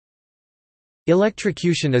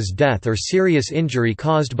Electrocution is death or serious injury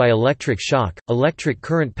caused by electric shock, electric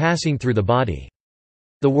current passing through the body.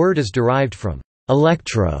 The word is derived from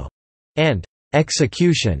electro and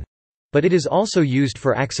execution, but it is also used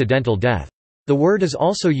for accidental death. The word is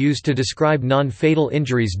also used to describe non-fatal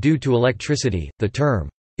injuries due to electricity. The term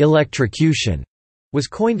electrocution was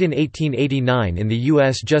coined in 1889 in the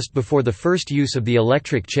U.S. just before the first use of the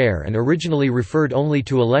electric chair and originally referred only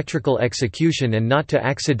to electrical execution and not to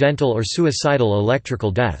accidental or suicidal electrical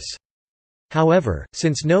deaths. However,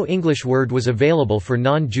 since no English word was available for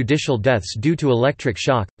non-judicial deaths due to electric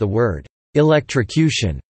shock, the word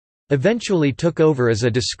electrocution eventually took over as a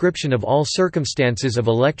description of all circumstances of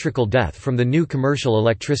electrical death from the new commercial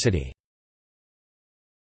electricity.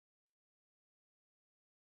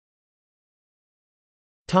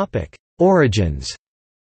 Origins.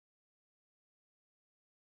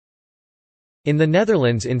 In the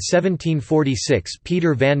Netherlands in 1746,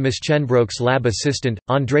 Peter van Mischenbroek's lab assistant,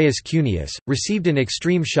 Andreas Cuneus, received an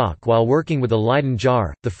extreme shock while working with a Leyden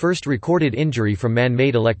jar, the first recorded injury from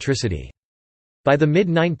man-made electricity. By the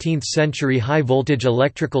mid-19th century, high-voltage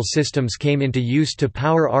electrical systems came into use to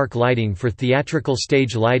power arc lighting for theatrical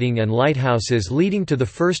stage lighting and lighthouses, leading to the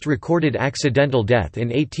first recorded accidental death in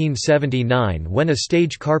 1879 when a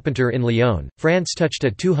stage carpenter in Lyon, France touched a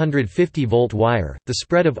 250-volt wire. The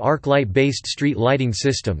spread of arc light-based street lighting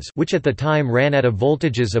systems, which at the time ran at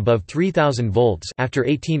voltages above 3000 volts after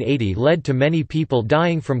 1880, led to many people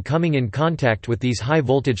dying from coming in contact with these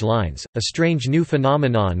high-voltage lines, a strange new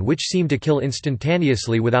phenomenon which seemed to kill instantaneously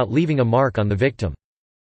without leaving a mark on the victim.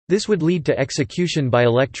 This would lead to execution by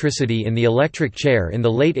electricity in the electric chair in the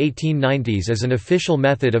late 1890s as an official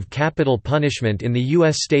method of capital punishment in the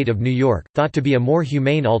U.S. state of New York, thought to be a more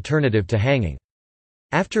humane alternative to hanging.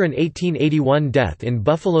 After an 1881 death in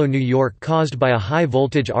Buffalo, New York caused by a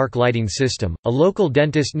high-voltage arc lighting system, a local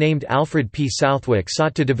dentist named Alfred P. Southwick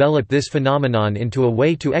sought to develop this phenomenon into a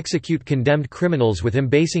way to execute condemned criminals with him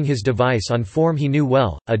basing his device on form he knew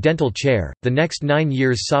well, a dental chair. The next 9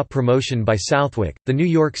 years saw promotion by Southwick, the New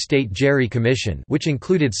York State Gerry Commission, which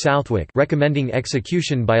included Southwick, recommending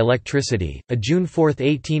execution by electricity, a June 4,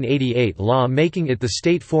 1888 law making it the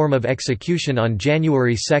state form of execution on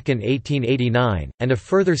January 2, 1889, and a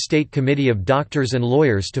further state committee of doctors and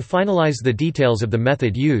lawyers to finalize the details of the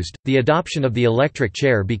method used. The adoption of the electric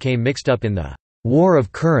chair became mixed up in the war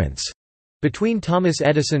of currents between Thomas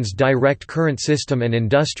Edison's direct current system and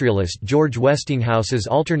industrialist George Westinghouse's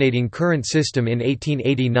alternating current system in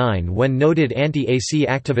 1889, when noted anti-AC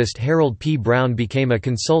activist Harold P. Brown became a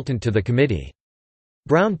consultant to the committee.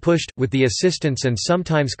 Brown pushed, with the assistance and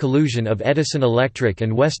sometimes collusion of Edison Electric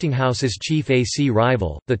and Westinghouse's chief AC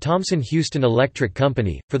rival, the Thomson-Houston Electric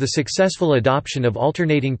Company, for the successful adoption of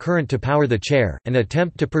alternating current to power the chair, an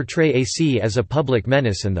attempt to portray AC as a public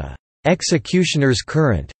menace and the executioner's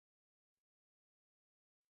current.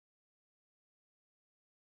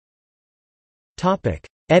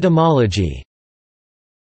 Etymology.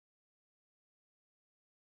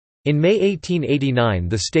 In May 1889,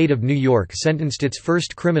 the state of New York sentenced its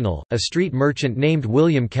first criminal, a street merchant named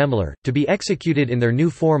William Kemmler, to be executed in their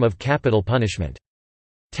new form of capital punishment.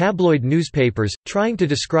 Tabloid newspapers, trying to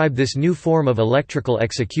describe this new form of electrical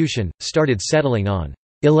execution, started settling on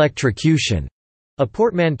electrocution, a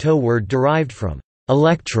portmanteau word derived from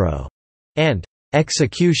electro and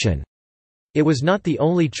execution. It was not the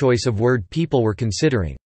only choice of word people were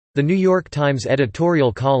considering. The New York Times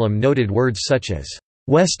editorial column noted words such as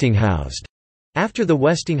Westinghoused, after the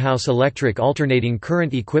Westinghouse electric alternating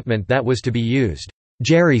current equipment that was to be used,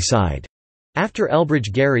 Gerricide, after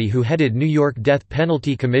Elbridge Gerry, who headed New York Death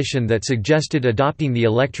Penalty Commission that suggested adopting the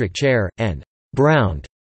electric chair, and Browned,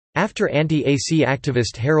 after anti-AC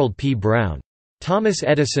activist Harold P. Brown. Thomas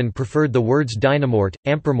Edison preferred the words dynamort,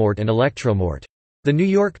 ampermort and electromort. The New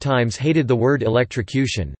York Times hated the word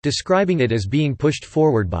electrocution, describing it as being pushed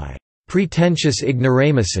forward by pretentious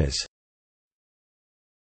ignoramuses.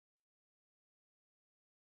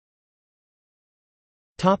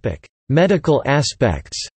 Medical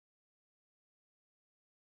aspects.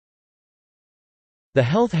 The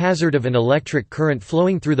health hazard of an electric current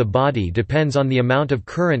flowing through the body depends on the amount of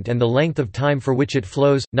current and the length of time for which it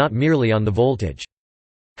flows, not merely on the voltage.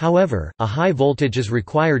 However, a high voltage is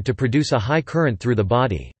required to produce a high current through the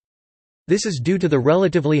body. This is due to the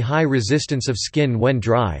relatively high resistance of skin when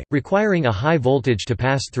dry, requiring a high voltage to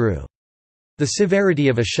pass through. The severity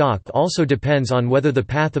of a shock also depends on whether the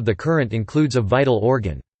path of the current includes a vital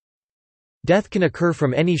organ. Death can occur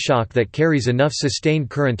from any shock that carries enough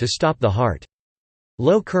sustained current to stop the heart.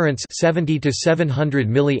 Low currents 70 to 700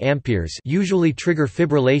 mA usually trigger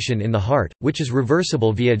fibrillation in the heart, which is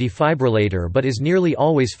reversible via defibrillator but is nearly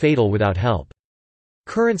always fatal without help.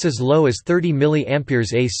 Currents as low as 30 mA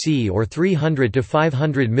AC or 300 to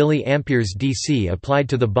 500 mA DC applied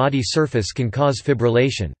to the body surface can cause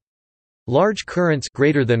fibrillation. Large currents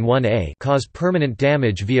greater than 1 A cause permanent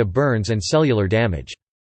damage via burns and cellular damage.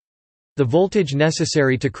 The voltage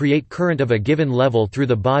necessary to create current of a given level through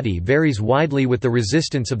the body varies widely with the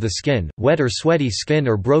resistance of the skin. Wet or sweaty skin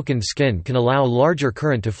or broken skin can allow larger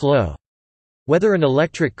current to flow. Whether an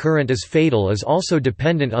electric current is fatal is also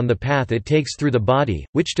dependent on the path it takes through the body,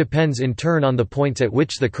 which depends in turn on the points at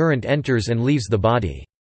which the current enters and leaves the body.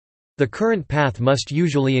 The current path must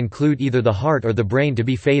usually include either the heart or the brain to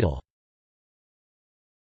be fatal.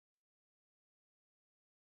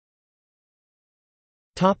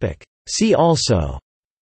 See also: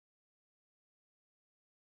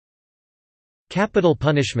 Capital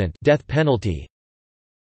punishment, death penalty;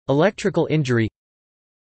 electrical injury;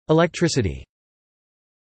 electricity.